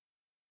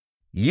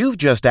You've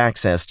just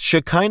accessed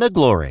Shekinah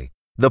Glory,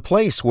 the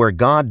place where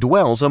God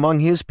dwells among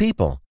His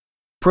people.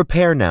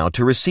 Prepare now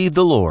to receive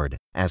the Lord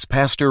as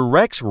Pastor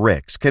Rex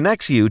Ricks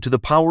connects you to the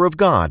power of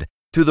God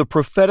through the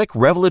prophetic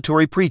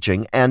revelatory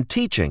preaching and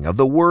teaching of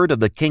the Word of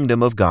the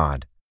Kingdom of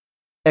God.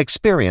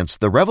 Experience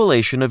the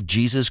revelation of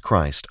Jesus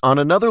Christ on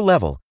another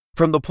level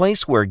from the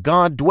place where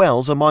God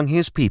dwells among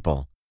His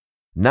people.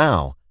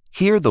 Now,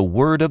 hear the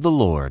Word of the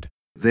Lord.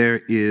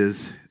 There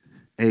is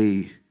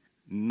a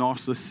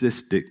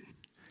narcissistic,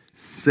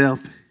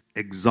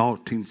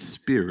 self-exalting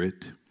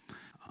spirit,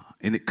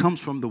 and it comes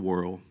from the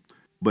world,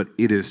 but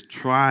it is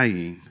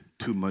trying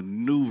to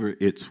maneuver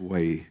its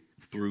way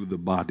through the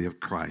body of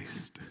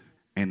Christ,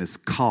 and it's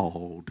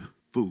called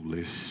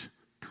foolish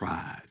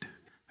pride.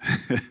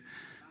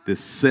 This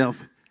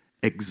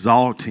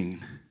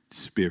self-exalting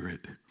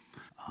spirit,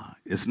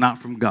 it's not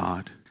from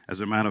God. As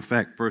a matter of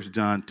fact, 1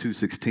 John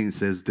 2:16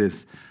 says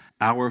this,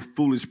 "Our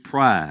foolish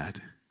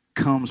pride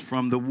comes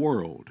from the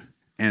world,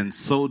 and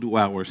so do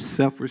our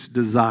selfish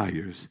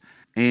desires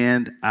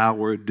and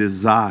our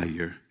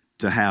desire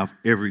to have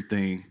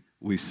everything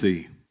we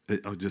see."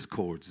 Oh, just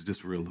chords,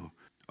 just real low.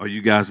 Are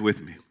you guys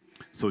with me?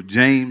 So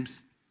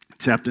James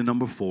chapter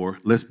number 4,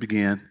 let's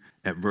begin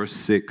at verse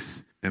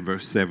 6 and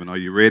verse 7. Are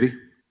you ready?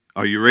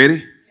 Are you ready?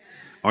 Yes.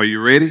 Are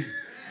you ready? Yes.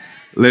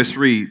 Let's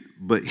read.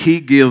 "But he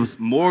gives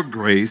more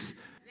grace."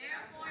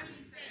 Therefore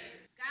he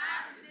says,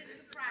 God resists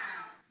the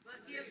proud,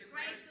 but gives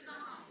grace to the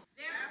humble.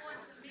 Therefore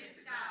submit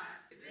to God.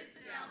 Resist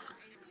the devil.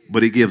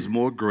 But he gives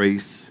more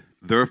grace.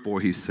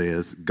 Therefore he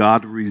says,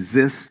 God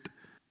resists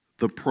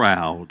the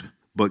proud,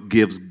 but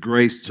gives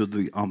grace to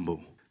the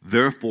humble.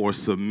 Therefore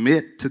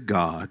submit to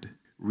God.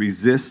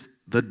 Resist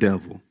the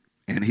devil,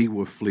 and he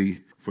will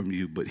flee from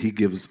you. But he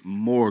gives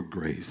more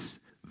grace.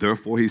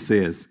 Therefore he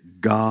says,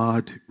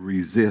 God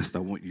resists. I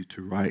want you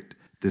to write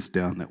this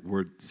down. That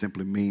word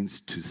simply means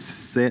to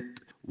set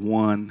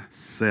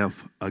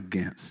oneself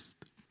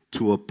against,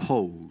 to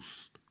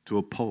oppose,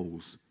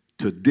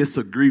 to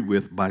disagree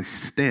with by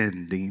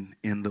standing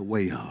in the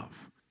way of.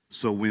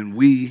 So when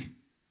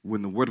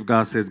the Word of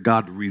God says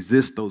God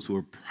resists those who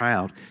are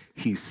proud,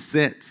 He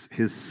sets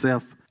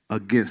Himself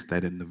against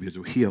that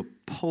individual. He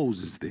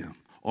opposes them,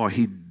 or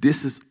he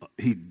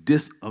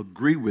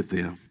disagree with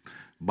them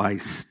by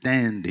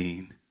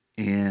standing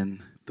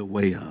in the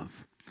way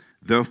of.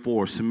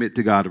 Therefore, submit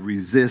to God,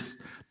 resist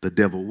the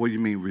devil. What do you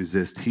mean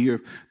resist?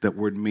 Here, that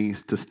word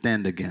means to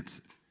stand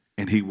against,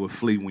 and he will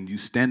flee. When you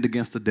stand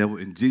against the devil,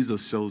 and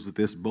Jesus shows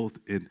this both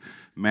in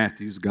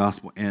Matthew's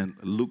gospel and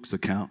Luke's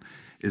account,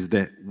 is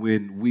that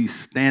when we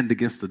stand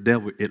against the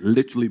devil, it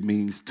literally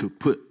means to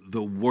put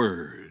the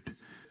word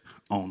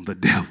on the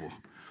devil.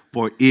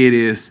 For it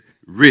is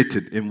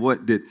written. And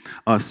what did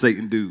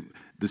Satan do?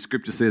 The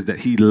scripture says that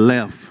he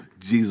left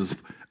Jesus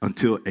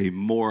until a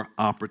more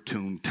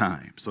opportune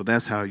time. So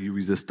that's how you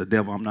resist the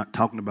devil. I'm not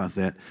talking about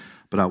that,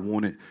 but I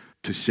wanted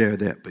to share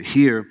that. But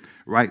here,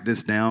 write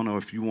this down, or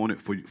if you want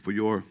it for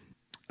your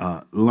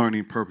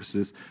learning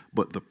purposes.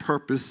 But the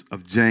purpose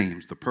of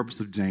James,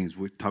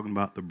 we're talking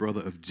about the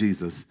brother of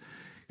Jesus.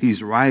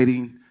 He's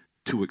writing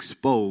to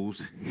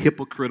expose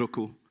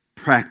hypocritical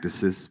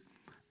practices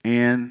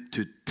and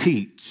to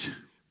teach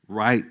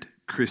right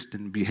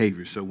Christian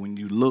behavior. So when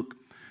you look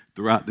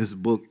throughout this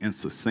book in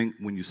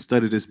succinct, when you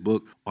study this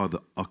book, or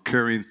the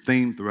occurring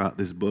theme throughout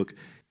this book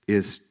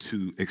is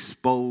to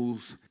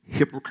expose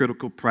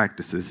hypocritical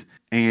practices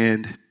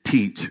and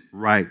teach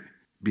right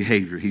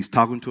behavior. He's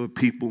talking to a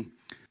people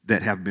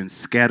that have been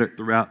scattered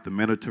throughout the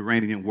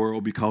Mediterranean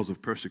world because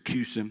of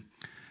persecution.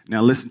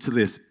 Now listen to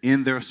this.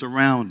 In their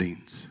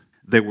surroundings,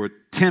 they were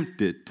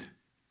tempted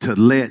to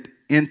let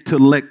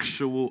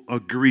intellectual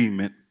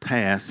agreement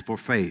pass for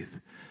faith.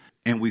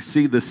 And we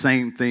see the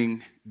same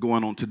thing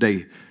going on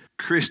today.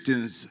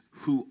 Christians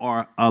who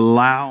are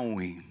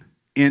allowing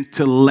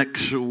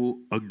intellectual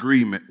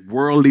agreement,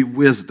 worldly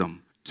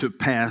wisdom, to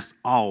pass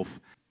off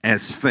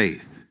as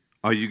faith.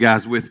 Are you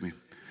guys with me?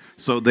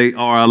 So they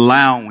are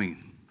allowing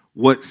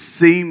what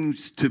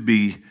seems to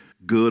be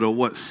good, or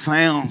what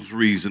sounds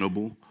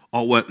reasonable,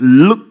 or what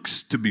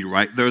looks to be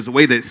right. There's a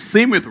way that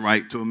seemeth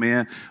right to a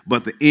man,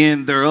 but the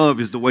end thereof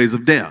is the ways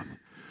of death.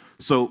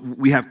 So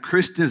we have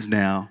Christians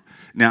now.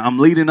 Now, I'm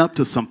leading up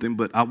to something,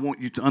 but I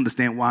want you to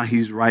understand why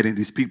he's writing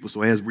these people.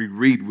 So as we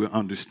read, we'll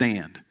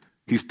understand.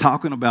 He's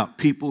talking about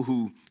people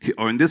who,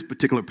 or in this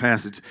particular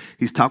passage,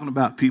 he's talking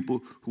about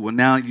people who are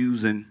now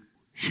using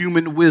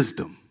human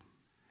wisdom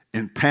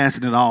and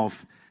passing it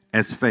off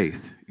as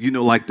faith. You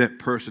know, like that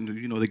person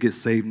who, they get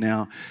saved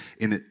now,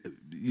 and it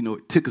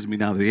tickles me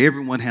now that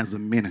everyone has a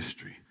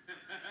ministry.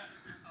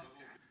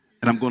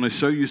 And I'm going to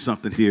show you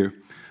something here.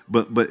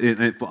 But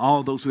for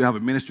all those who have a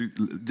ministry,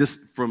 just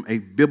from a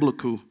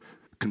biblical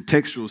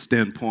contextual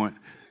standpoint,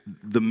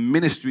 the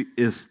ministry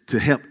is to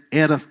help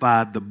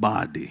edify the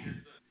body,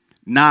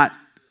 not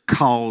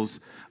cause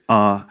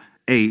a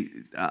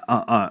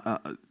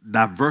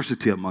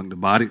diversity among the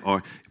body,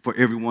 or for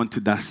everyone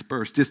to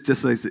disperse. Just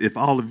say, if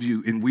all of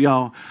you, and we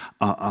all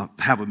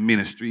have a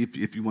ministry,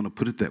 if you want to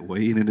put it that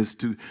way, and it is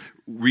to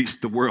reach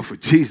the world for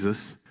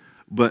Jesus,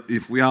 But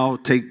if we all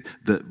take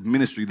the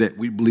ministry that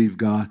we believe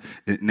God,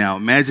 now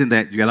imagine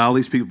that you got all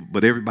these people,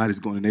 but everybody's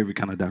going in every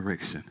kind of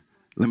direction.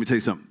 Let me tell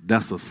you something.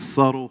 That's a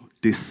subtle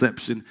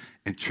deception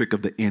and trick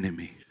of the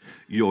enemy.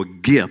 Your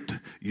gift,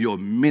 your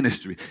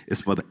ministry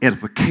is for the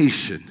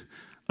edification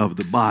of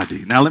the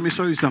body. Now, let me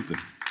show you something.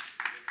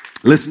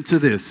 Listen to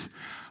this.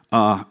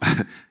 I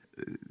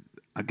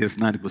guess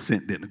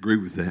 90% didn't agree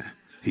with that.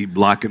 He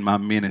blocking my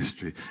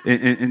ministry.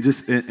 And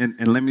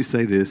let me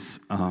say this.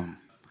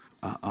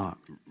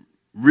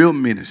 Real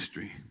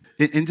ministry.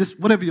 And just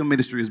whatever your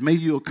ministry is,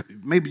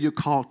 maybe you're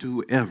called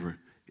to whoever.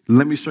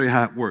 Let me show you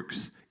how it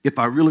works. If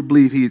I really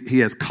believe he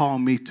has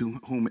called me to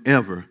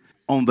whomever,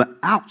 on the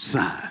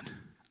outside,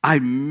 I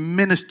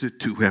minister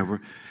to whomever,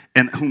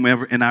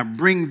 and I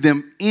bring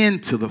them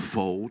into the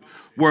fold,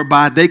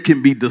 whereby they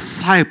can be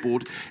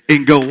discipled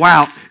and go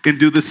out and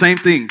do the same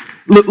thing.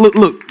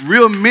 Look.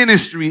 Real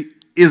ministry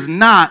is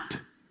not,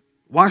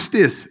 watch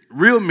this,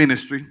 real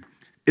ministry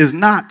is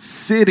not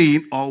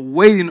sitting or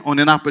waiting on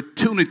an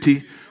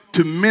opportunity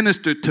to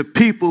minister to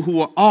people who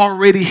are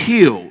already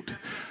healed.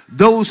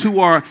 Those who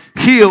are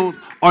healed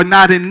are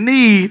not in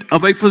need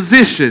of a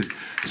physician.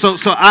 So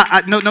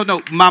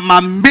no. My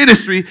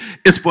ministry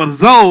is for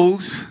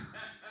those.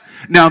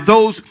 Now,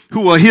 those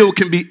who are healed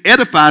can be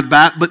edified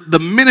by it, but the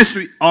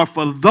ministry are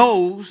for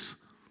those.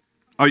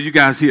 Are you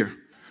guys here?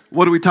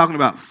 What are we talking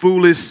about?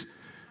 Foolish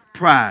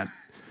pride.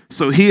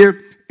 So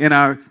here in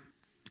our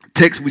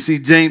text, we see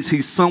James,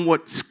 he's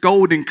somewhat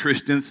scolding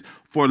Christians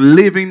for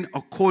living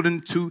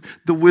according to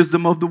the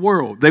wisdom of the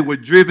world. They were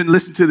driven,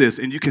 listen to this,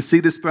 and you can see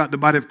this throughout the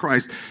body of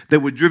Christ. They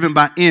were driven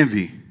by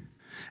envy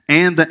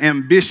and the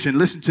ambition,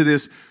 listen to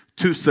this,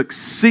 to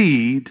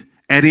succeed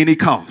at any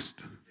cost.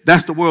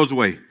 That's the world's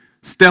way.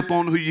 Step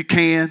on who you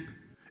can.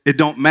 It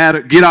don't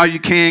matter. Get all you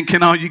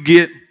can all you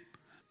get.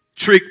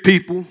 Trick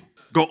people.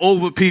 Go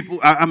over people.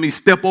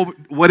 Step over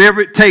whatever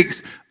it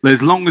takes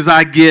as long as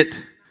I get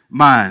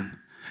mine.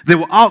 They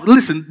were all,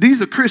 listen, these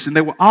are Christians.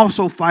 They were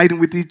also fighting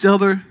with each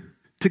other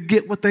to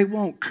get what they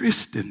want.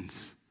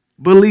 Christians,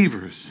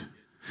 believers.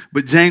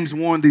 But James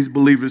warned these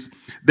believers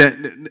that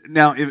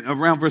now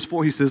around verse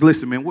 4, he says,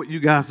 listen, man, what you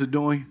guys are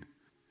doing,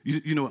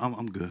 you know,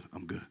 I'm good.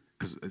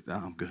 Because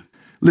I'm good.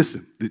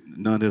 Listen,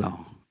 none at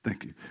all.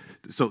 Thank you.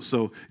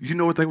 So you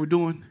know what they were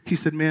doing? He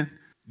said, man,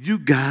 you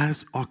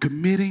guys are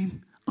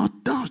committing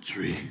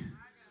adultery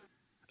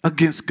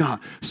against God.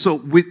 So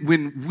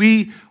when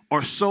we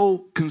are so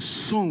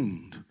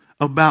consumed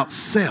about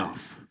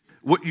self,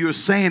 what you're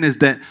saying is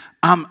that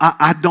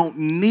I don't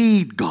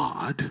need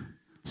God,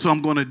 so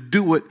I'm going to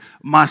do it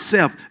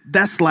myself.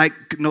 That's like,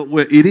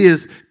 what it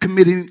is,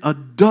 committing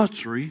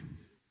adultery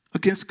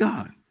against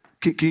God.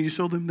 Can you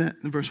show them that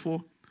in verse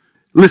 4?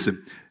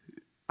 Listen,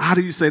 how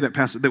do you say that,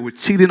 Pastor? They were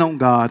cheating on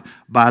God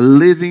by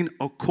living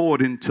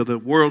according to the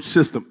world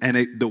system.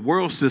 And the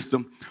world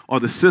system,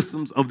 or the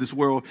systems of this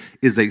world,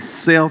 is a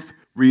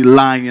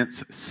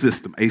self-reliance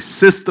system, a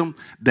system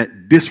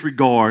that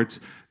disregards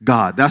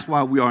God. That's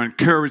why we are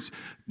encouraged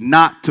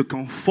not to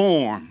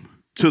conform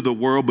to the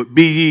world, but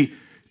be ye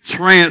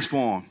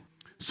transformed.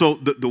 So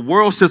the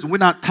world system, we're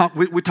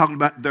talking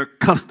about their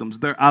customs,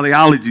 their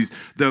ideologies,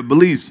 their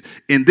beliefs.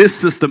 In this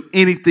system,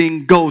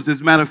 anything goes. As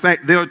a matter of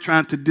fact, they're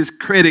trying to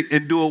discredit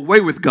and do away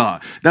with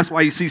God. That's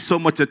why you see so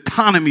much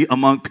autonomy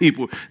among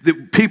people. The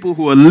people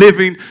who are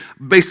living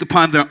based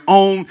upon their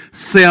own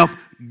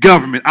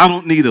self-government. I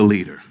don't need a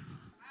leader.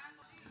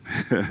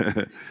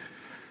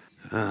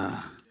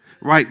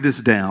 Write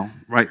this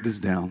down.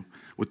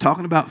 We're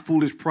talking about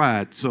foolish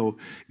pride, so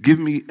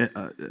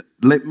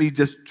let me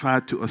just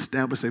try to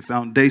establish a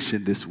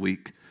foundation this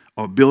week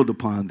or build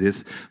upon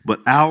this.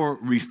 But our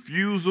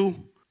refusal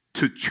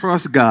to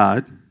trust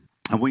God,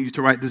 I want you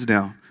to write this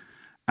down.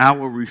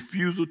 Our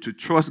refusal to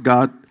trust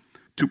God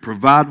to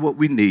provide what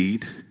we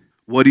need,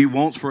 what He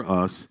wants for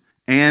us,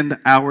 and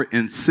our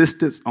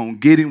insistence on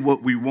getting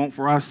what we want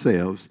for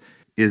ourselves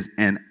is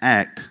an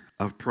act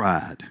of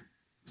pride.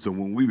 So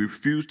when we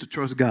refuse to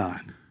trust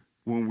God,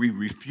 when we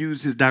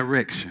refuse His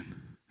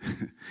direction,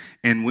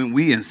 and when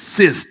we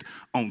insist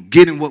on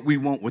getting what we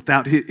want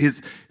without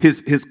his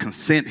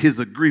consent, His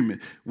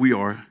agreement, we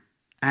are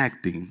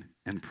acting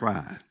in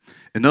pride.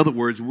 In other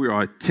words, we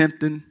are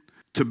attempting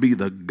to be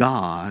the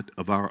God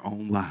of our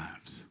own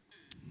lives.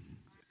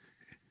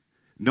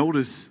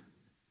 Notice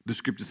the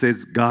scripture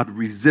says God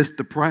resists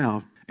the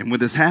proud. And when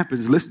this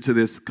happens, listen to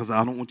this, because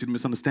I don't want you to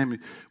misunderstand me.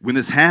 When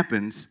this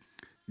happens,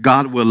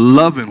 God will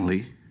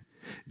lovingly,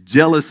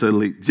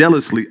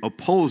 jealously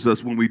oppose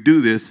us when we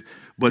do this,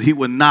 but He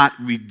will not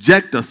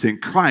reject us in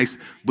Christ,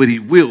 but He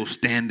will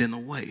stand in the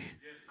way.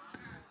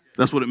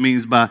 That's what it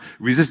means by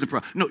resisting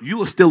pride. No,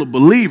 you are still a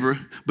believer,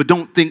 but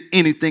don't think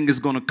anything is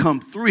going to come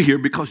through here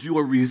because you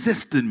are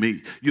resisting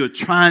me. You're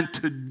trying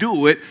to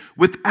do it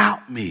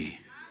without me.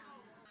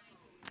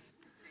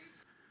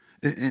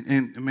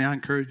 And may I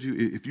encourage you,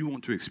 if you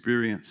want to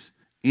experience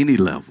any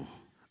level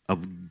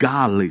of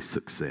godly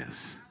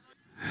success,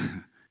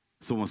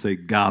 someone say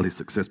godly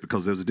success,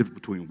 because there's a difference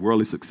between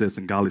worldly success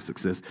and godly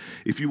success.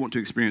 If you want to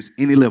experience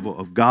any level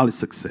of godly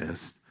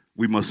success,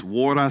 We must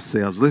ward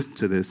ourselves. Listen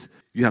to this.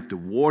 You have to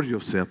ward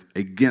yourself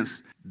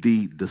against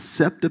the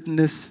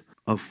deceptiveness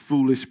of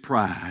foolish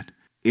pride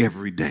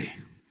every day.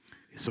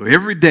 So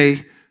every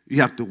day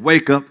you have to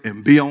wake up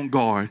and be on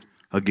guard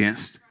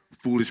against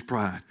foolish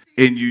pride.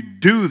 And you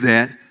do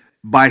that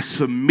by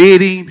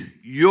submitting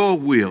your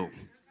will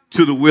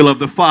to the will of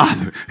the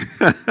Father.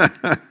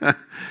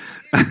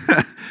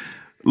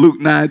 Luke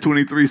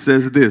 9:23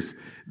 says this.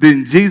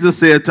 Then Jesus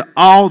said to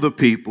all the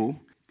people,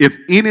 if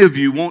any of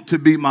you want to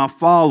be my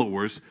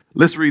followers,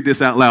 let's read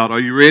this out loud. Are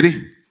you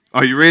ready?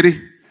 Are you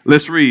ready?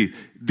 Let's read.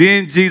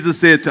 Then Jesus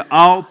said to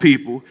all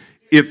people,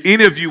 if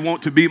any of you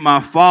want to be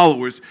my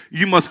followers,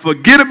 you must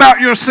forget about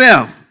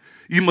yourself.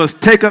 You must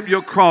take up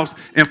your cross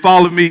and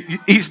follow me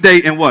each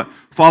day and what?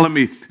 Follow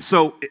me.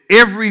 So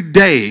every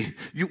day,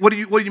 what do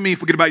you mean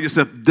forget about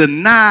yourself?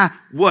 Deny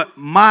what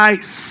my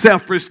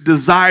selfish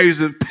desires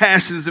and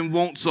passions and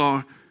wants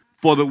are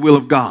for the will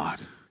of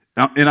God.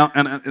 I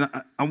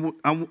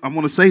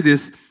want to say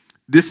this.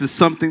 This is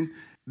something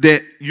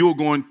that you're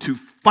going to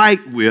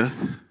fight with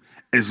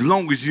as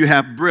long as you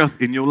have breath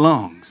in your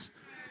lungs.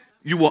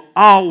 You will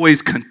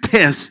always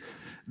contest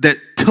that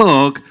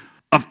tug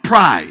of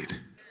pride.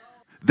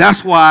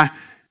 That's why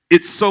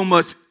it's so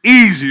much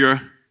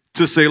easier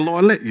to say,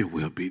 Lord, let your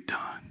will be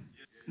done,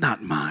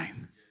 not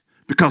mine.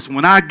 Because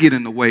when I get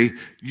in the way,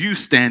 you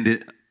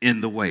stand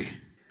in the way.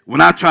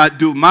 When I try to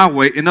do it my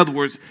way, in other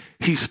words,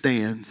 he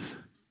stands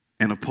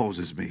and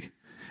opposes me.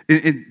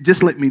 And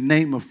just let me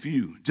name a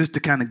few, just to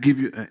kind of give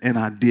you an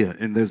idea,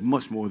 and there's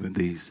much more than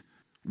these,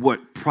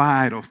 what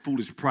pride or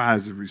foolish pride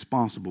is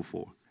responsible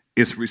for.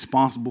 It's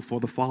responsible for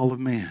the fall of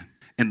man.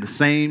 And the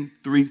same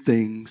three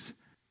things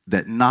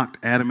that knocked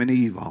Adam and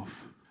Eve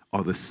off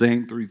are the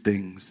same three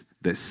things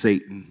that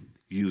Satan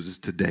uses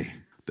today.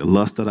 The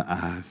lust of the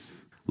eyes,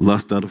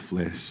 lust of the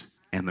flesh,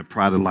 and the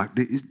pride of life.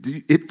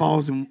 It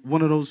falls in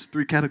one of those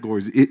three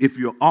categories. If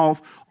you're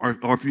off or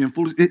if you're in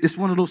foolish, it's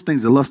one of those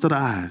things. The lust of the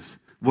eyes,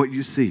 what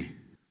you see.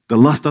 The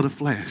lust of the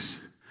flesh,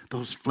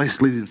 those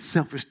fleshly and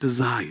selfish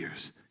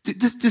desires.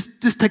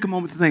 Just take a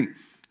moment to think.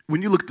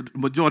 When you look at the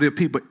majority of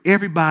people,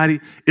 everybody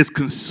is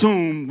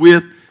consumed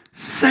with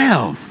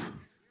self.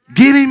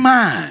 Getting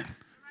mine.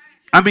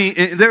 I mean,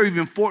 and they're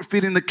even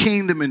forfeiting the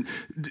kingdom and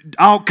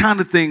all kind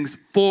of things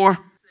for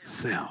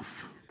self.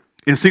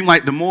 And it seems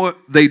like the more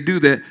they do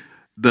that,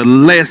 the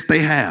less they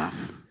have.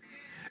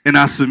 And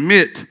I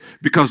submit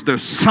because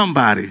there's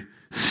somebody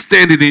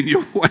standing in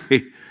your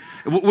way.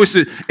 Watch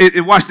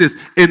this.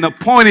 And the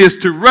point is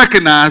to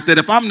recognize that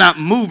if I'm not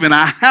moving,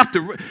 I have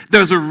to.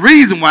 There's a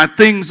reason why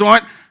things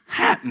aren't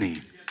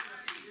happening.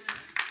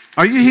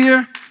 Are you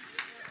here?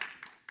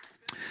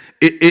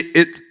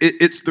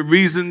 It's the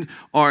reason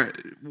or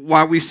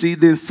why we see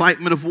the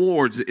incitement of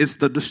wars. It's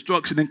the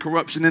destruction and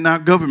corruption in our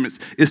governments.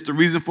 It's the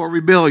reason for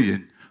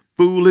rebellion.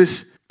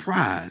 Foolish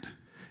pride.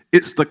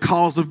 It's the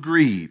cause of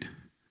greed.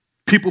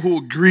 People who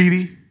are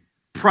greedy,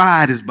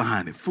 pride is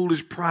behind it.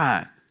 Foolish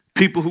pride.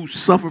 People who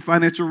suffer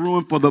financial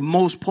ruin, for the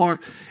most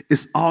part,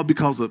 it's all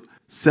because of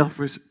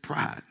selfish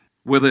pride.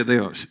 Whether they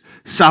are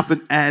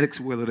shopping addicts,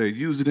 whether they're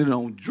using it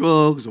on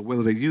drugs, or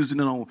whether they're using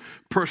it on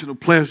personal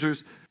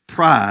pleasures,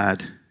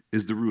 pride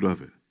is the root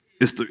of it.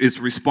 It's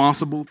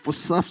responsible for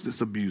substance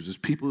abusers,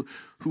 people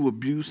who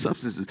abuse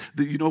substances.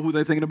 You know who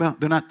they're thinking about?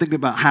 They're not thinking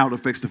about how it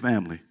affects the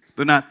family.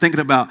 They're not thinking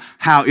about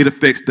how it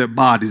affects their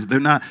bodies. They're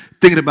not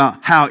thinking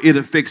about how it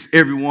affects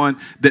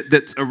everyone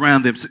that's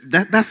around them. So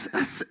that's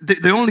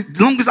the only, as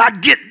long as I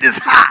get this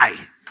high.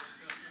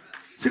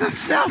 See, that's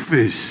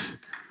selfish.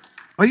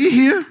 Are you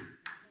here?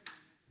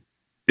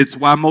 It's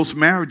why most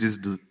marriages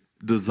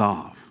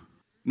dissolve.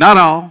 Not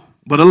all,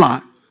 but a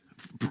lot.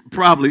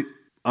 Probably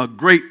a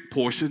great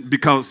portion,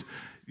 because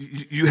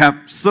you have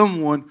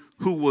someone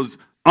who was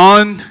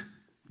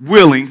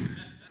unwilling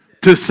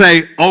to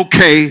say,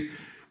 okay,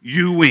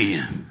 you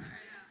win.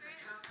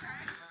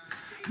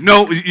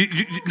 No,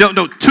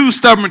 too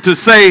stubborn to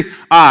say,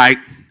 all right,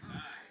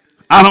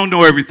 I don't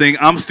know everything.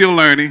 I'm still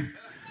learning.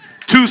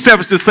 Too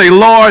selfish to say,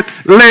 Lord,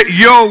 let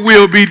your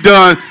will be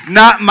done,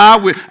 not my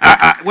will.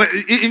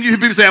 And you hear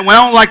people say, well,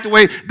 I don't like the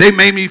way they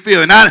made me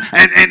feel. And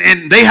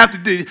they have to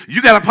do,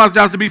 you got to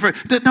apologize to me for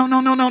it.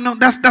 No.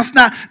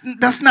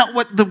 That's not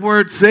what the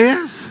word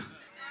says.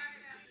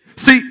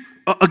 See,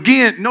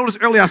 again, notice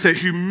earlier I said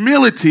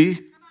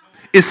humility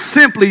is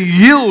simply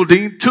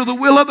yielding to the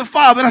will of the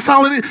Father. That's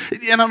all it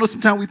is. And I know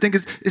sometimes we think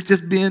it's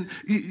just being,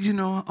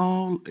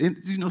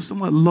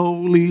 somewhat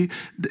lowly.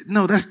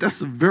 No,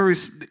 that's a very,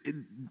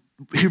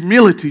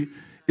 humility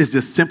is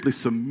just simply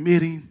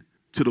submitting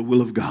to the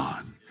will of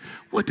God.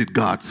 What did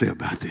God say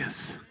about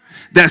this?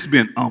 That's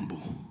being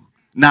humble,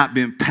 not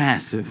being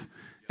passive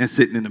and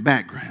sitting in the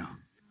background.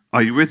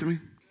 Are you with me?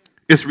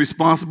 It's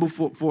responsible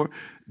for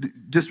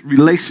just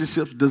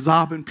relationships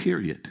dissolving,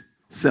 period.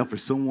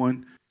 Selfish,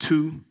 someone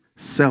too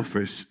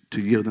selfish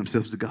to yield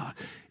themselves to God.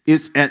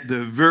 It's at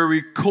the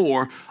very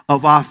core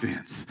of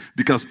offense,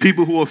 because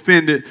people who are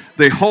offended,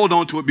 they hold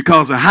on to it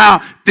because of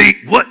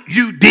what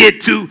you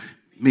did to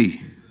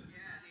me.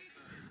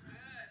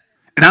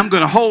 and I'm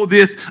going to hold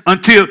this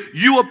until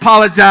you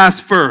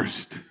apologize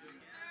first.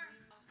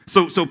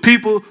 So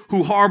people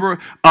who harbor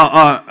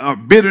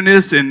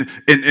bitterness and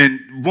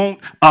won't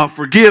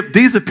forgive,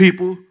 these are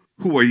people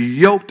who are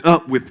yoked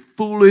up with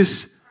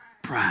foolish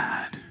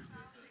pride.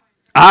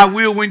 I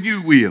will when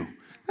you will.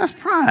 That's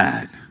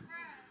pride.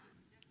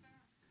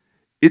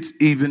 It's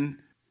even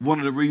one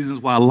of the reasons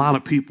why a lot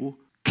of people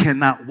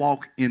cannot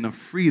walk in a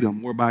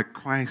freedom whereby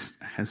Christ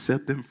has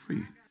set them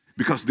free.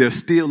 Because they're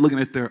still looking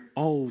at their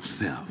old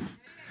self.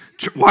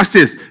 Watch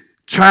this.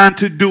 Trying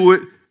to do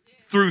it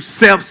through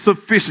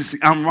self-sufficiency.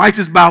 I'm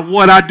righteous by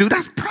what I do.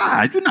 That's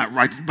pride. You're not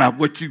righteous by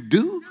what you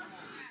do.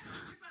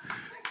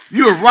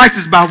 You're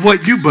righteous by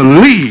what you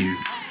believe.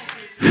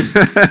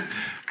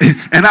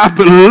 And I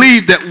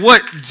believe that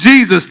what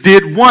Jesus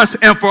did once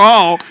and for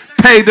all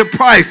paid the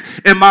price.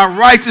 And my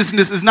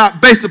righteousness is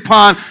not based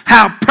upon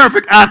how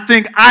perfect I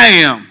think I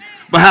am,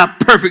 but how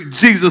perfect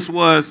Jesus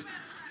was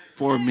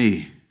for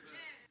me.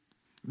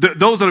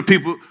 Those are the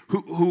people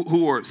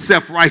who are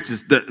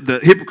self-righteous, the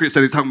hypocrites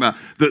that he's talking about.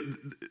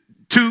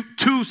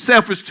 Too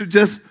selfish to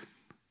just,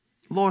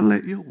 Lord,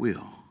 let your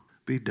will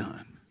be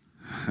done.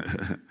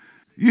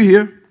 You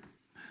hear?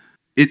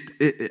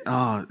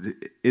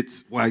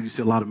 It's why you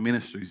see a lot of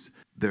ministries,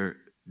 they're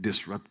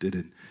disrupted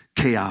and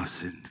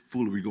chaos and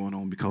foolery going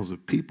on because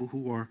of people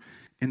who are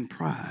in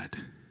pride.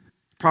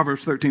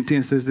 Proverbs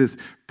 13:10 says this,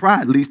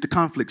 pride leads to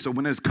conflict. So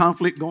when there's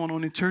conflict going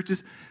on in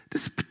churches,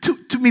 there's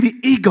too many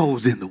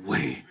egos in the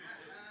way.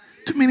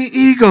 Too many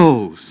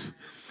egos.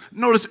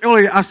 Notice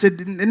earlier I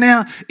said,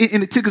 now,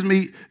 and it tickles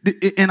me,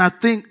 and I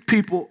think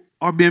people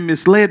are being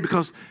misled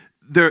because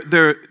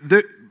they're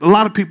a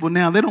lot of people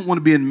now, they don't want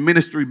to be in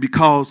ministry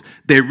because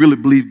they really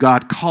believe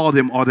God called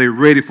them or they're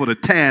ready for the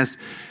task.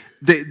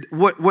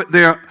 What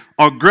they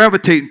are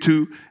gravitating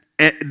to,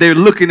 they're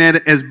looking at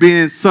it as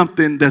being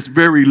something that's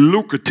very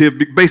lucrative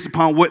based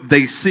upon what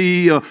they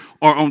see or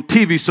on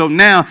TV. So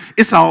now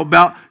it's all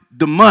about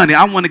the money.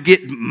 I want to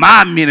get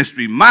my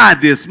ministry, my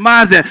this,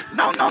 my that.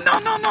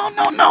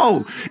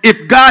 No.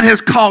 If God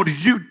has called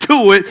you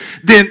to it,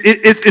 then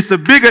it's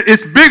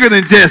bigger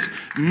than just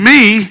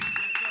me.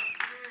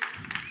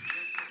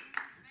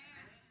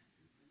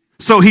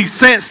 So he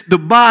sets the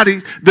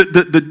bodies,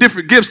 the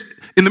different gifts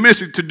in the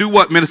ministry to do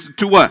what? Minister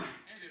to what?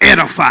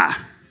 Edify.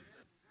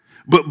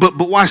 But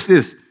watch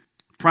this.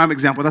 Prime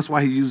example. That's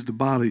why he used the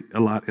body a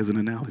lot as an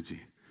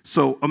analogy.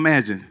 So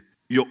imagine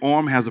your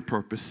arm has a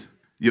purpose.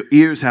 Your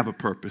ears have a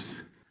purpose.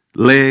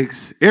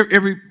 Legs.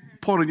 Every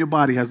part of your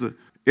body has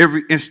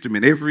every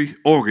instrument, every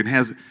organ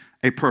has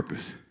a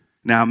purpose.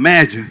 Now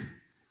imagine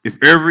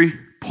if every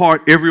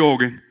part, every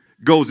organ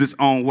goes its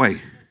own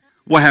way.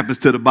 What happens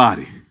to the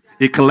body?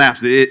 It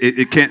collapses.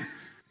 It can't.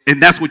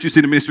 And that's what you see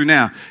in the ministry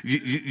now.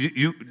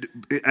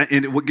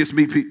 And what gets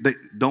me, they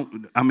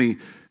don't,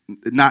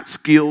 not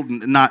skilled,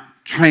 not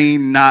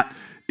trained, not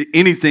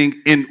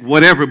anything in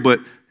whatever, but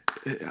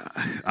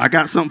I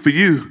got something for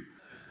you.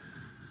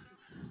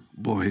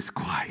 Boy, it's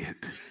quiet.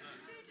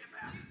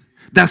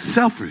 That's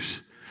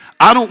selfish.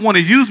 I don't want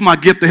to use my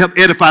gift to help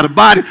edify the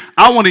body.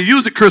 I want to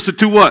use it, Cursor,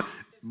 to what?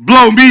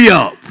 Blow me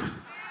up.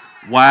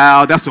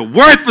 Wow, that's a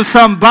word for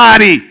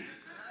somebody.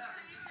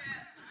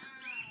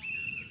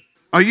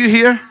 Are you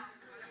here?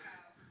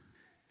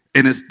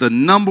 And it's the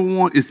number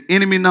one, it's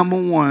enemy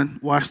number one,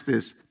 watch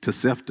this, to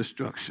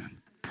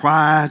self-destruction.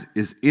 Pride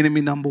is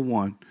enemy number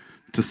one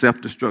to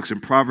self-destruction.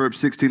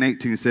 Proverbs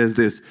 16:18 says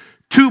this,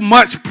 too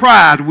much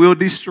pride will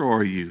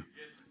destroy you.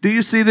 Do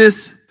you see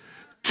this?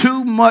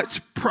 Too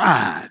much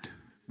pride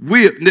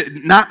will,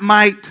 not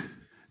might,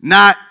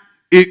 not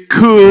it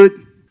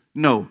could,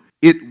 no,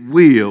 it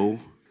will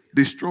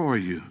destroy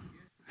you.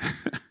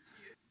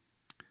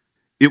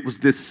 It was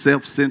this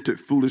self-centered,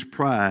 foolish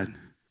pride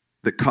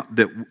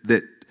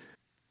that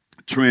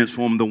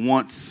transformed the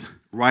once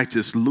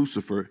righteous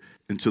Lucifer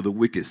into the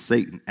wicked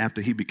Satan after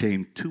he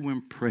became too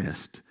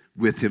impressed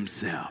with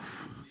himself.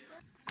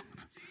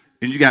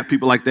 And you got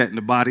people like that in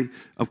the body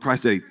of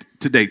Christ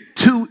today,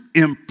 too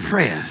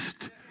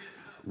impressed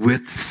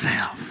with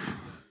self.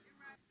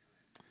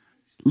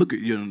 Look at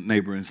your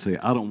neighbor and say,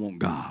 I don't want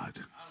God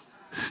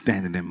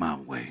standing in my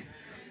way.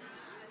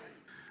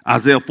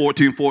 Isaiah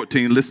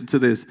 14:14, listen to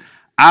this.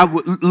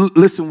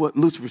 Listen what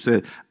Lucifer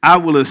said. I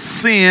will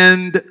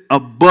ascend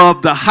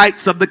above the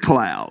heights of the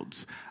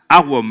clouds.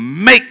 I will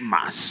make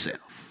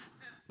myself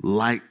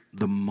like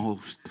the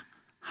Most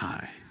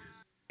High.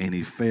 And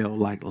he fell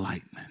like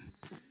lightning.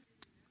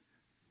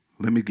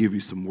 Let me give you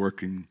some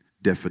working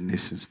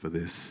definitions for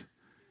this.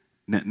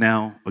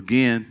 Now,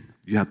 again,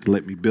 you have to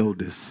let me build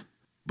this.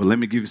 But let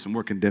me give you some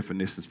working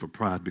definitions for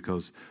pride,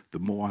 because the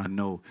more I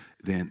know,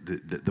 then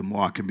the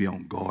more I can be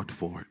on guard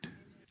for it.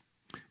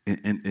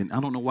 And I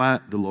don't know why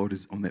the Lord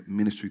is on that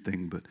ministry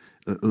thing, but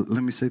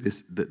let me say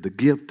this. The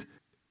gift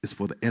is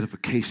for the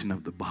edification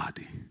of the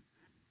body.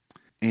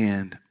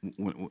 And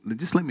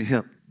just let me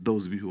help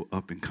those of you who are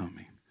up and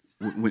coming.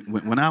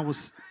 When I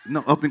was,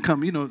 up and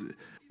coming,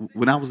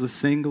 when I was a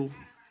single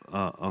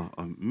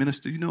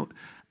minister,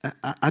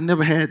 I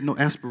never had no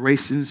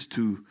aspirations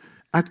to,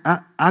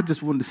 I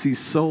just wanted to see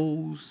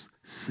souls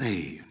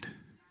saved.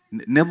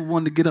 Never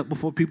wanted to get up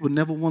before people,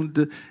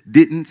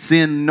 didn't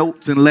send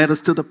notes and letters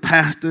to the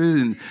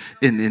pastors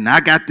and I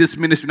got this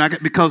ministry and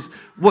because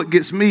what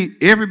gets me,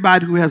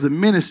 everybody who has a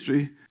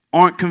ministry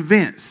aren't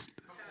convinced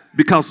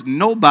because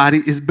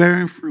nobody is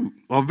bearing fruit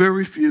or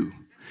very few.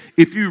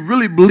 If you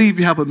really believe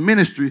you have a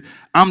ministry,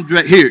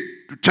 here,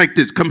 take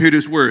this, come hear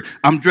this word.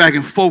 I'm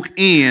dragging folk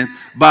in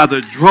by the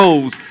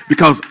droves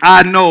because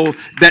I know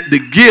that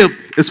the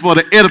gift is for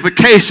the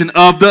edification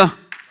of the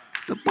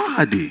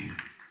body.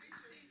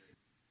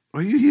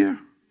 Are you here?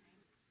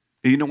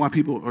 And you know why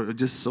people are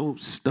just so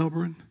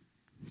stubborn?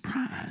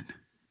 Pride.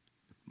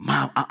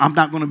 I'm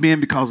not going to be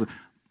in because of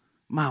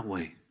my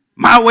way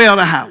or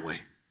the highway.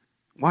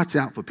 Watch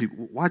out for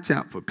people. Watch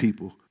out for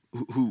people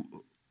who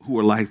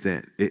are like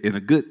that.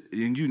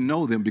 And you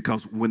know them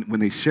because when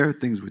they share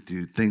things with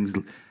you, things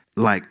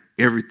like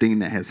everything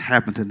that has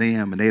happened to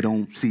them, and they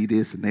don't see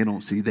this and they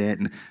don't see that,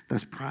 and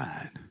that's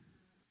pride.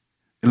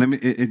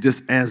 And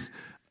just as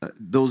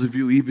those of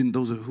you, even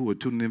those who are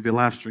tuning in via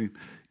live stream,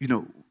 you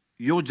know,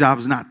 your job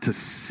is not to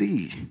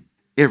see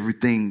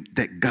everything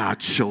that God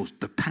shows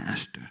the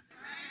pastor.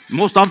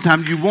 Most of the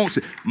time you won't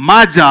see.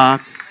 My job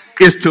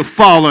is to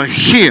follow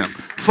him,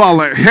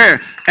 follow her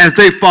as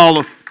they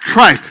follow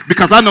Christ.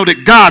 Because I know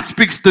that God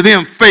speaks to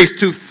them face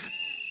to face.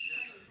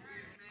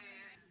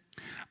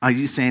 Are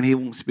you saying he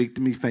won't speak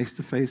to me face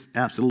to face?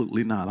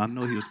 Absolutely not. I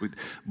know he'll speak.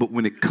 But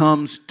when it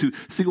comes to,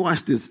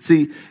 watch this.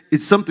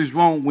 It's something's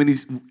wrong when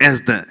he's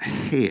as the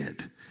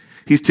head.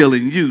 He's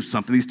telling you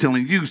something. He's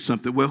telling you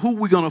something. Well, who are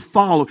we going to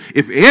follow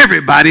if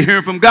everybody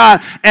hearing from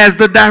God as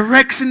the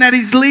direction that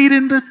he's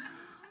leading the?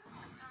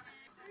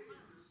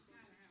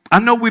 I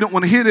know we don't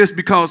want to hear this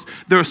because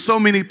there are so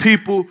many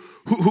people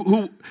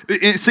who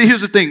and see,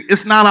 here's the thing.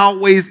 It's not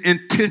always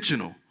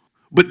intentional,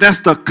 but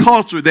that's the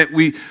culture that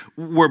we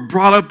were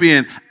brought up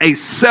in. A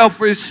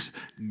selfish,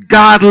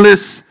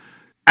 godless,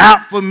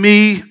 out for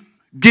me,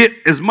 get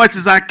as much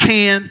as I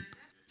can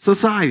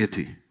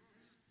society.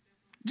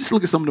 Just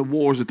look at some of the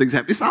wars and things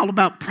happen. It's all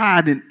about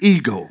pride and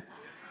ego.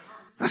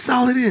 That's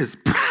all it is,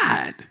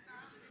 pride.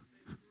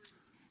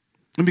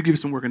 Let me give you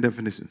some working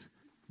definitions.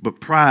 But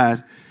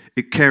pride,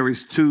 it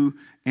carries two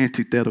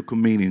antithetical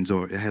meanings,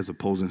 or it has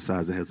opposing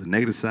sides. It has a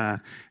negative side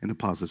and a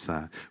positive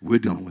side. We're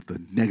dealing with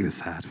the negative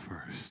side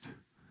first.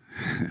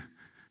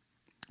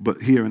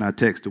 But here in our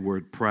text, the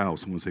word proud,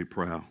 someone say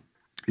proud.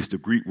 It's the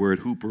Greek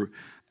word huper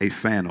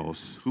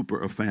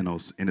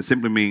aphanos, and it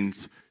simply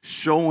means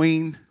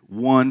showing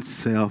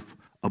oneself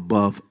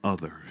above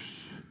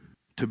others,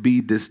 to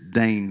be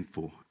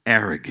disdainful,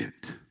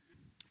 arrogant,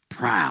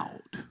 proud.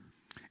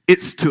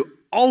 It's to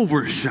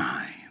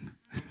overshine.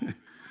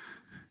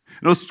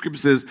 The scripture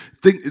says,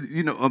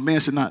 a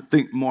man should not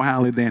think more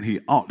highly than he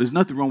ought. There's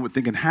nothing wrong with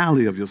thinking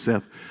highly of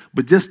yourself,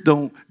 but just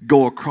don't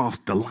go across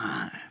the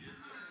line.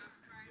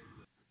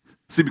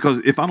 See, because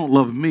if I don't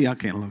love me, I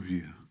can't love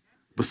you.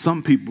 But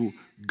some people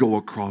go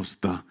across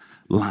the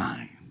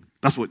line.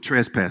 That's what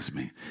trespass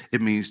means.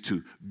 It means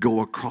to go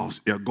across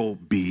or go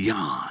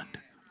beyond.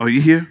 Are you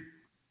here?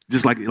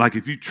 Just like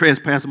if you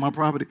trespass on my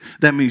property,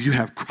 that means you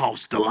have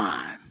crossed the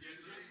line.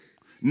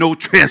 No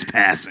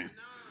trespassing.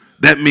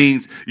 That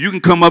means you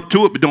can come up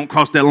to it, but don't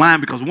cross that line,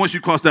 because once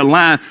you cross that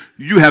line,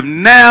 you have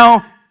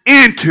now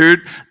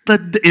entered,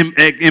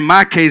 in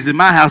my case, in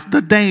my house,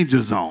 the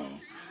danger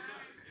zone.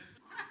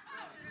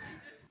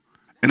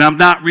 And I'm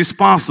not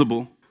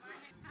responsible.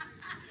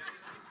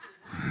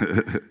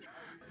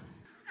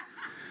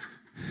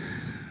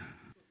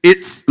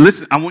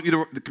 Listen, I want you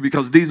to,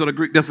 because these are the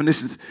Greek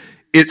definitions,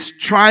 it's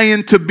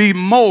trying to be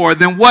more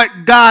than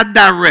what God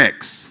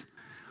directs.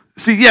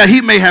 See, yeah,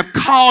 he may have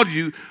called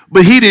you,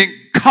 but he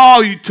didn't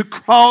call you to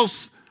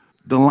cross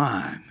the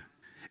line.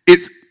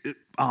 It's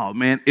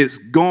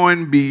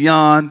going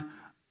beyond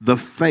the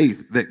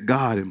faith that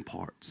God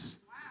imparts.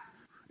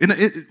 What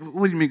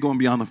do you mean going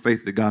beyond the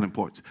faith that God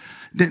imparts?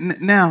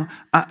 Now,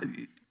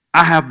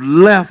 I have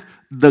left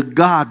the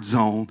God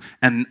zone,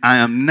 and I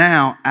am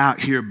now out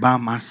here by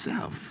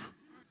myself.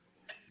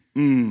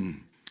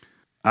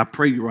 I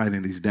pray you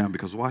writing these down,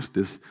 because watch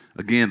this.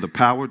 Again, the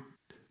power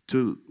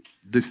to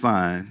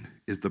define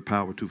is the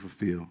power to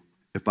fulfill.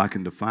 If I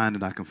can define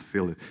it, I can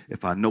fulfill it.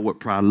 If I know what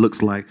pride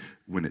looks like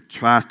when it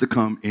tries to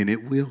come, and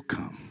it will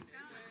come,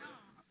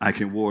 I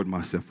can ward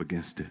myself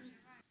against it.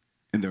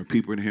 And there are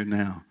people in here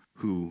now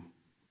who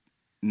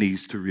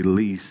needs to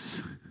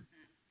release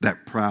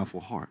that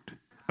prideful heart.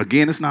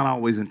 Again, it's not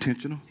always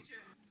intentional.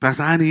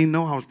 Pastor, I didn't even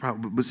know I was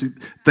proud. But see,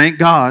 thank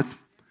God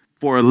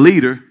for a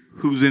leader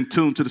who's in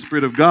tune to the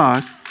Spirit of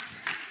God.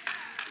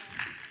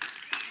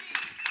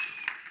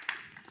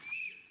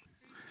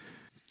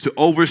 To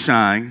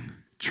overshine,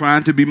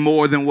 trying to be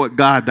more than what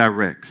God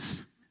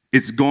directs.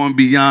 It's going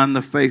beyond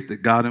the faith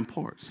that God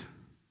imparts.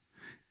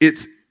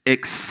 It's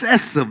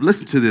excessive.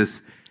 Listen to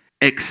this.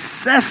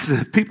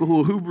 Excessive. People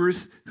who are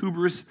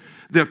hubris.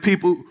 They're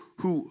people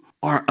who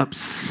are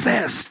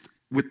obsessed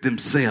with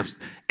themselves.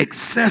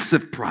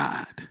 Excessive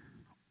pride.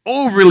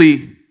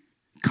 Overly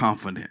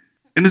confident.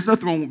 And there's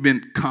nothing wrong with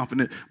being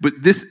confident, but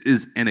this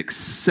is an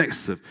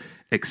excessive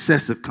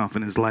excessive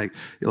confidence, like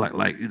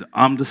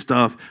I'm the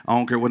stuff. I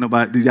don't care what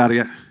nobody, yada,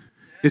 yada.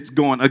 It's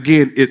going,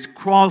 again, it's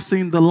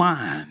crossing the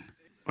line.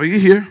 Are you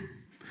here?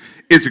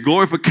 It's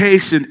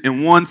glorification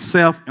in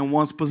oneself and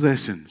one's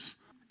possessions.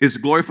 It's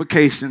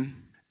glorification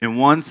in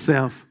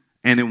oneself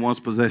and in one's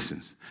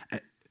possessions.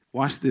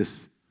 Watch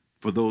this.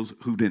 For those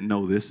who didn't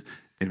know this,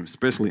 and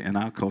especially in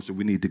our culture,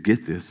 we need to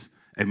get this.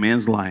 A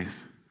man's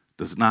life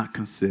does not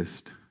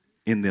consist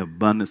in the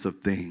abundance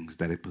of things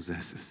that it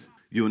possesses.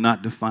 You're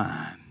not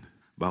defined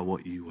by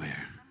what you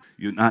wear.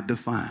 You're not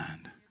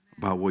defined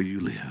by where you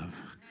live.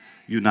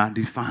 You're not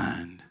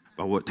defined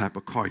by what type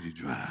of car you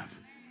drive.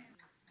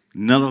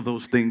 None of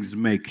those things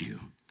make you.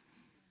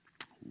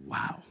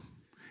 Wow.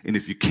 And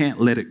if you can't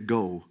let it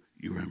go,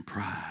 you're in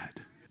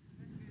pride.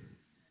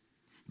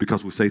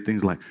 Because we say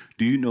things like,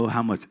 do you know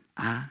how much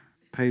I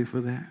paid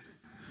for that?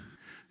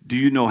 Do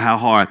you know how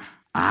hard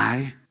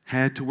I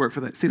had to work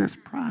for that? See, that's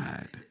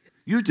pride.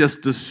 You're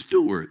just the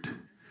steward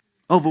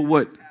over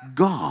what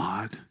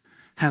God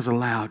has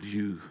allowed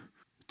you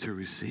to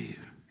receive.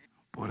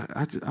 Boy,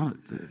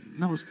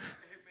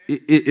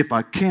 if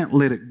I can't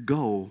let it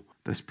go,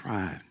 that's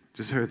pride.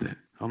 Just heard that.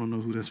 I don't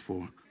know who that's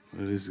for.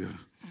 But it is good.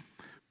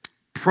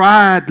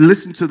 Pride,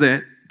 listen to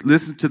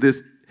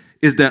this,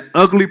 is that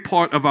ugly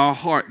part of our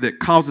heart that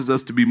causes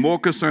us to be more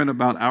concerned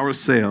about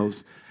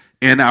ourselves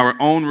and our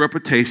own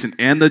reputation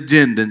and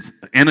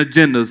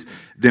agendas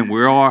than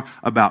we are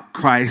about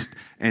Christ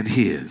and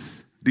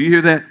His. Do you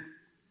hear that?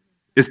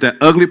 It's that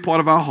ugly part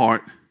of our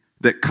heart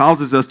that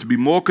causes us to be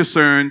more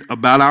concerned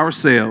about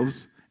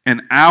ourselves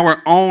and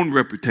our own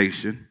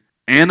reputation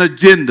and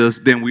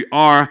agendas than we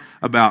are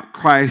about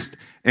Christ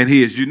and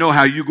His. You know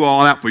how you go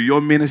all out for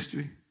your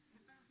ministry?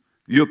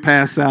 You'll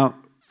pass out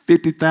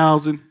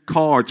 50,000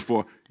 cards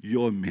for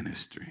your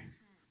ministry.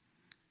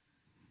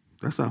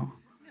 That's all.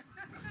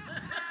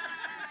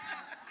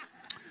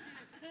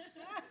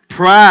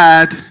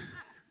 Pride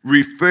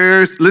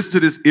refers, listen to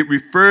this, it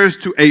refers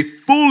to a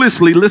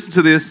foolishly, listen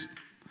to this,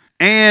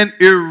 and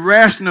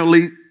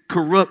irrationally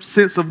corrupt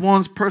sense of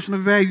one's personal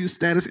value,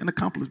 status, and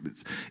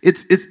accomplishments.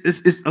 It's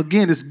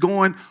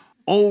going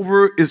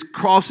over, it's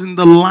crossing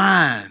the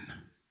line.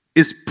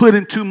 It's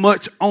putting too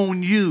much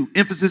on you,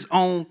 emphasis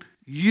on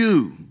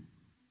you.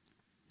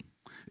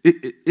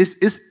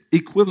 It's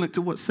equivalent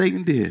to what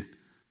Satan did.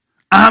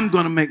 I'm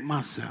going to make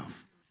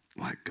myself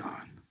like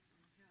God.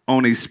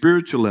 On a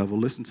spiritual level,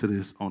 listen to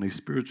this, on a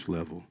spiritual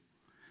level,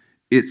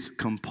 its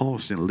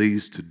compulsion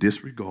leads to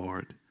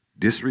disregard,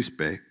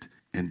 disrespect,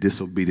 and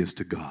disobedience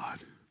to God.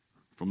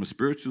 From a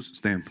spiritual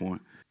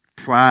standpoint,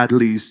 pride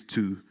leads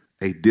to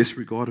a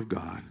disregard of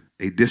God,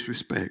 a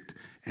disrespect,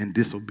 and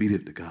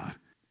disobedience to God.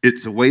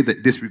 It's a way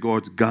that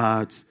disregards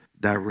God's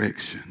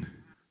direction.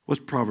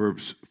 What's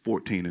Proverbs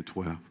 14 and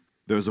 12?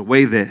 There's a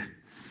way that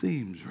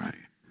seems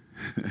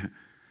right.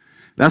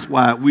 That's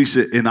why we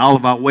should, in all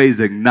of our ways,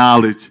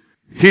 acknowledge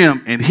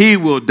Him, and He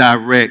will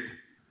direct.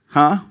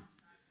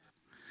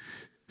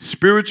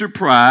 Spiritual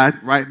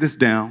pride, write this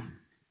down,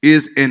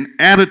 is an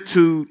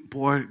attitude.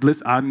 Boy,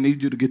 listen, I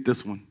need you to get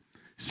this one.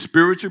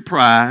 Spiritual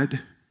pride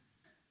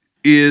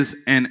is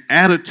an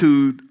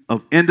attitude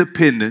of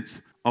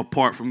independence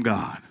apart from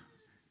God.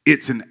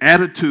 It's an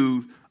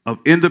attitude of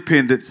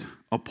independence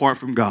apart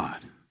from God.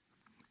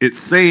 It's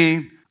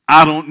saying,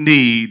 I don't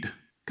need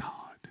God.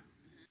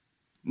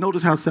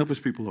 Notice how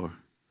selfish people are.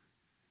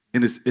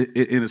 And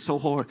it's so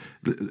hard.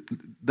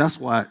 That's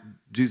why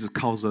Jesus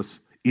calls us,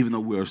 even though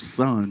we're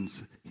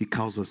sons, He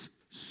calls us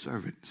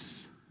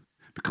servants.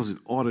 Because in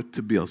order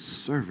to be a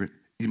servant,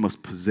 you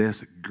must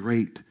possess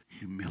great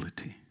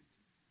humility.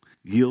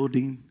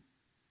 Yielding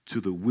to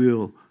the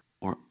will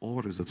or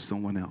orders of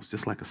someone else,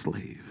 just like a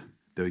slave.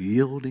 They're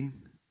yielding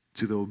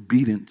to the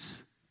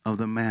obedience of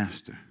the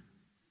master.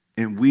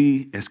 And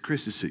we, as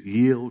Christians, should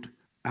yield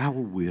our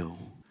will.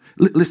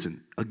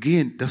 Listen,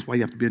 again, that's why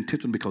you have to be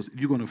intentional, because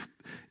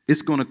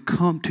it's going to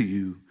come to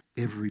you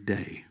every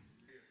day.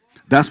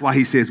 That's why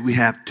He says we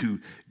have to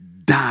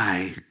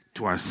die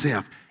to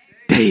ourselves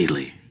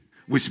daily,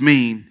 which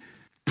means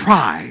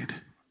pride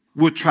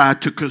will try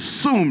to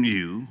consume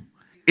you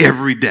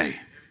every day.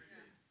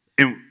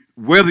 And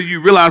whether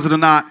you realize it or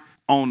not,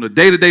 on a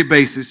day-to-day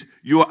basis,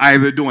 you're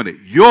either doing it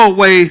your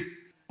way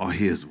or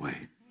His way.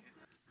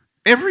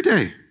 Every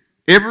day.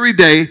 Every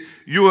day,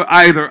 you are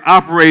either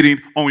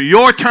operating on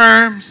your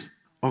terms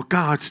or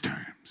God's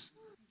terms.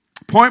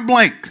 Point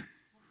blank.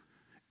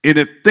 And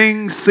if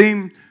things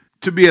seem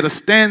to be at a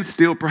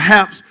standstill,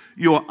 perhaps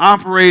you are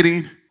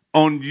operating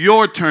on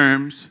your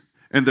terms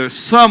and there's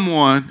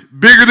someone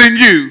bigger than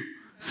you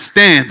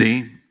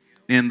standing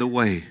in the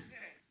way.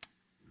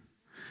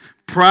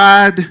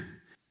 Pride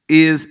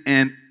is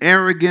an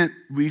arrogant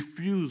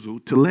refusal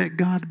to let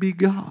God be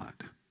God.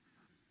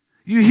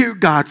 You hear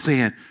God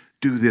saying,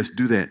 do this,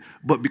 do that.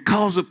 But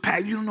because of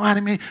past, you don't know how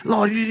to mean,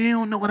 Lord, you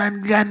don't know what I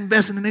got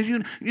invested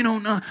in. You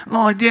don't know,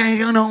 Lord, yeah,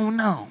 you don't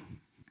know.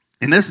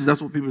 And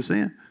that's what people are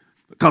saying.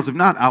 Because if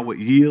not, I would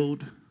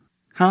yield,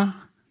 to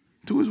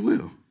His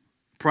will.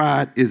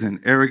 Pride is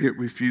an arrogant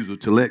refusal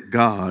to let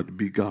God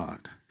be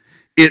God.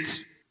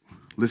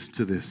 Listen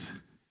to this,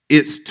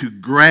 It's to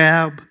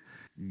grab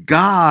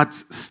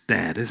God's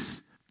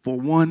status for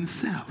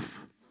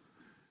oneself.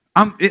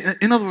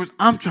 In other words,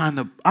 I'm trying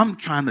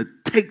to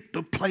take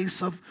the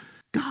place of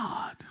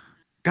God.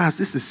 Guys,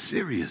 this is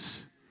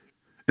serious.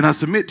 And I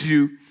submit to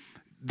you,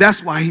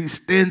 that's why he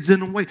stands in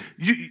the way.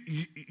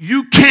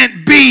 You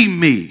can't be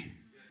me.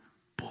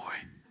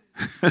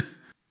 Boy.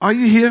 Are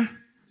you here?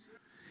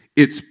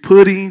 It's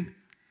putting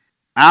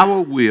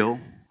our will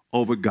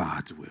over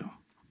God's will.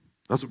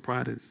 That's what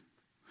pride is.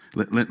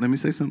 Let me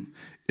say something.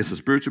 It's a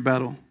spiritual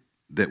battle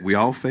that we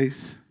all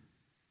face.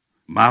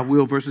 My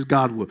will versus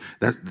God's will.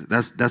 That's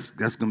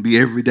going to be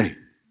every day.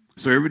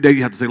 So every day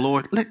you have to say,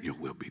 Lord, let your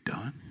will be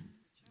done.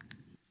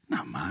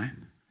 Not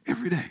mine.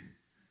 Every day.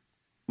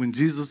 When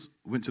Jesus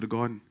went to the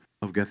Garden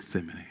of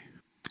Gethsemane,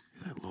 he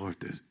said, Lord, if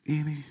there's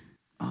any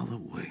other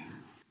way,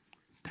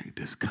 take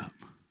this cup.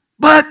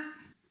 But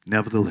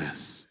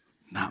nevertheless,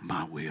 not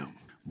my will,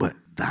 but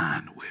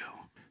thine will.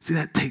 See,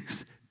 that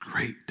takes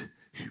great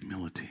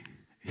humility.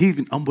 He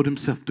even humbled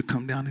himself to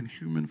come down in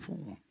human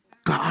form.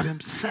 God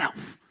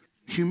himself.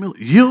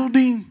 Humility,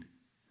 yielding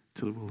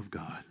to the will of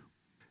God.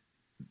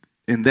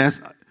 And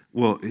it's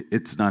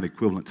not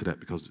equivalent to that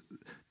because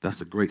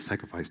that's a great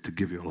sacrifice to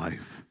give your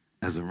life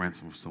as a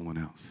ransom for someone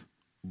else.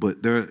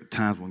 But there are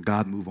times when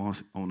God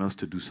moves on us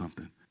to do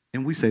something.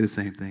 And we say the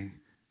same thing.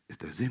 If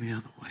there's any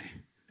other way.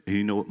 And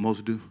you know what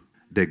most do?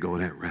 They go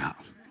that route.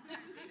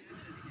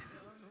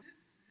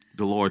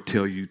 The Lord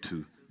tell you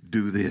to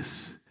do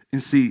this.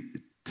 And see,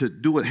 to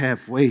do it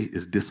halfway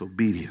is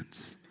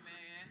disobedience.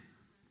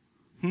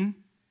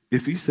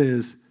 If he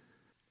says,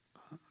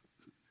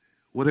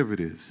 whatever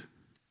it is,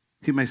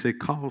 he may say,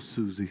 call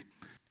Susie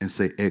and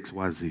say X,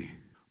 Y, Z.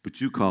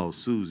 But you call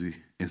Susie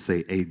and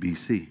say A, B,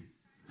 C.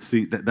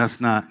 See,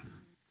 that's not,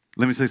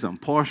 let me say something,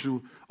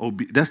 partial,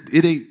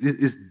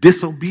 it's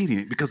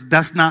disobedient because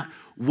that's not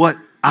what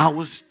I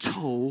was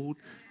told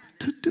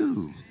to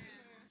do.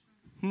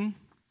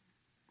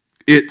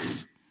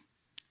 It's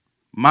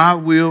my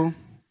will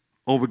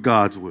over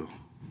God's will.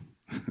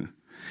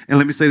 And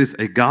let me say this,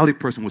 a godly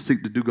person will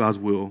seek to do God's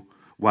will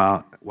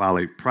while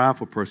a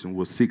prideful person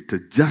will seek to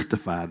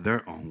justify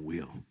their own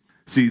will.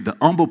 See, the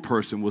humble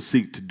person will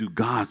seek to do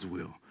God's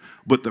will,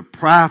 but the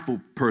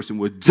prideful person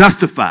will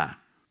justify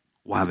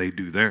why they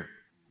do their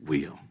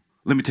will.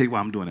 Let me tell you why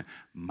I'm doing it.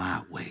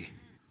 My way.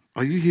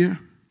 Are you here?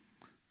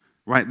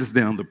 Write this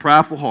down. The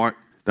prideful heart,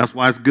 that's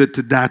why it's good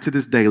to die to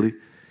this daily,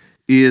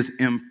 is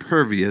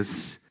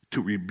impervious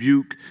to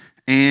rebuke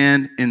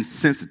and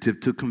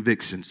insensitive to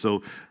conviction.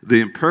 So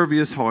the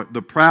impervious heart,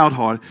 the proud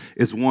heart,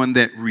 is one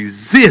that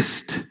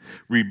resists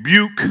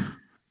rebuke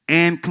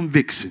and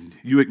conviction.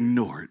 You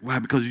ignore it. Why?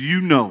 Because you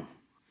know.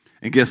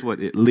 And guess what?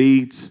 It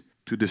leads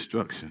to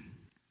destruction.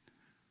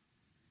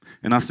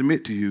 And I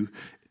submit to you,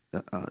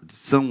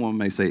 someone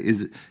may say,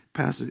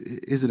 Pastor,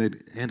 is it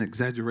an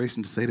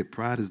exaggeration to say that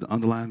pride is the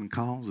underlying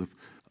cause of,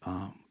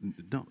 no,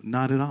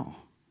 not at all.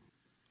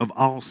 Of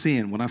all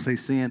sin. When I say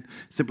sin,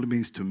 simply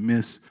means to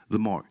miss the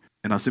mark.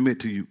 And I submit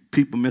to you,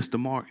 people miss the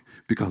mark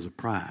because of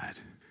pride.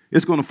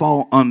 It's going to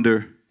fall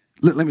under,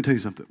 let me tell you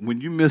something.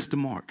 When you miss the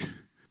mark,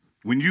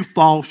 when you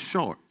fall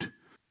short,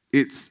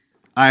 it's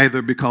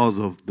either because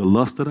of the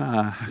lust of the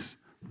eyes,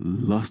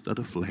 lust of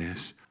the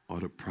flesh, or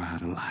the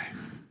pride of life.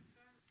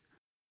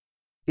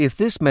 If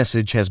this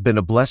message has been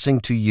a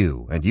blessing to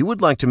you and you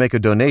would like to make a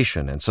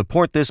donation and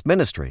support this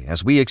ministry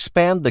as we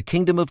expand the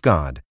kingdom of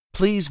God,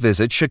 please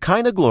visit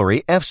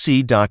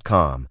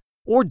ShekinahGloryFC.com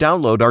or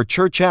download our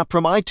church app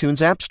from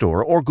iTunes App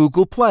Store or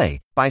Google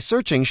Play by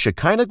searching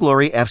Shekinah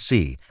Glory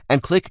FC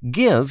and click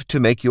Give to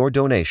make your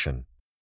donation.